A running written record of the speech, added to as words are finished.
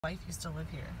Wife used to live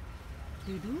here.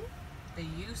 You do? They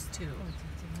used to.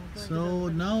 So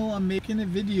now I'm making a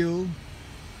video.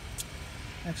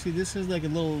 Actually, this is like a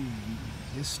little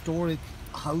historic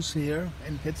house here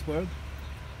in Pittsburgh.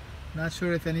 Not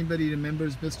sure if anybody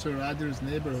remembers Mr. Rogers'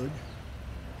 neighborhood,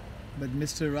 but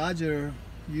Mr. Roger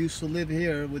used to live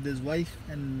here with his wife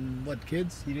and what,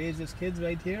 kids? He raised his kids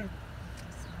right here.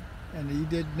 And he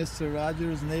did Mr.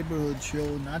 Rogers' neighborhood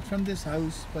show, not from this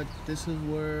house, but this is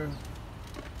where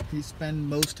he spent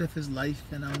most of his life,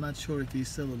 and I'm not sure if he's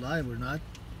still alive or not.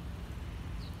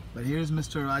 But here's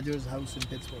Mr. Rogers' house in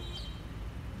Pittsburgh.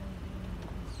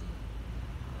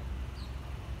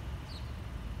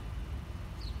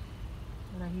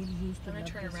 Let me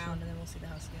turn around and then we'll see the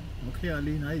house again. Okay,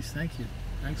 Ali, nice, thank you.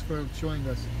 Thanks for showing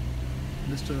us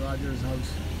Mr. Rogers'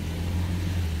 house.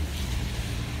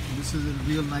 This is a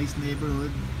real nice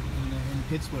neighborhood in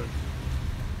Pittsburgh.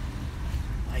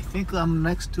 I think I'm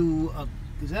next to a,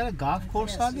 is that a golf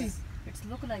course, Ali? Yes. It's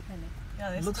look like it.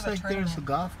 Yeah, It looks like there's a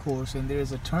golf course and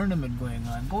there's a tournament going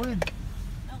on. Go in.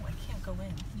 No, I can't go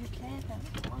in. You can't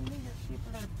have only the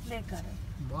people that play color.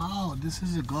 Wow, this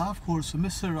is a golf course. So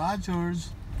Mr.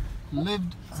 Rogers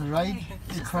lived right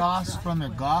across from a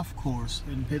golf course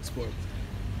in Pittsburgh.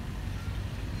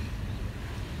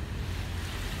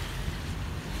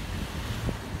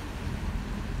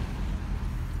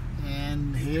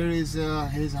 And here is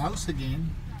his house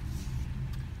again.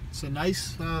 It's a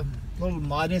nice little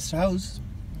modest house.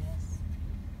 Yes.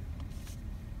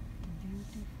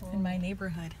 Beautiful. In my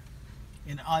neighborhood.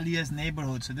 In Alia's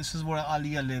neighborhood. So this is where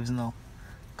Alia lives now,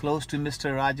 close to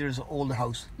Mr. Rogers' old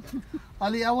house.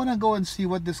 Ali, I want to go and see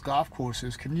what this golf course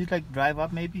is. Can you like drive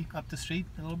up maybe up the street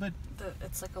a little bit?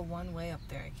 It's like a one way up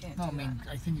there. I can't No, do I mean,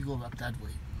 that. I think you go up that way.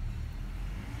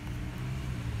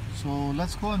 So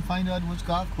let's go and find out which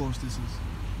golf course this is.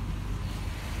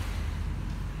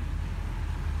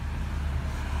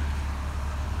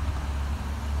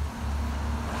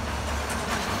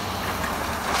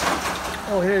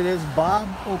 Oh, here it is, Bob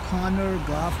O'Connor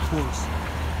Golf Course.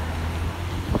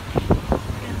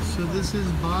 So this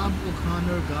is Bob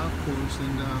O'Connor Golf Course,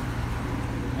 and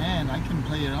man, I can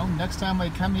play around. Next time I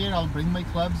come here, I'll bring my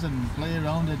clubs and play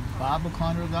around at Bob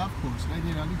O'Connor Golf Course. Right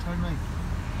here, Ali, turn right.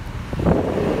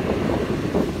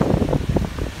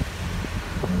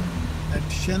 At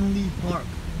Shenley Park.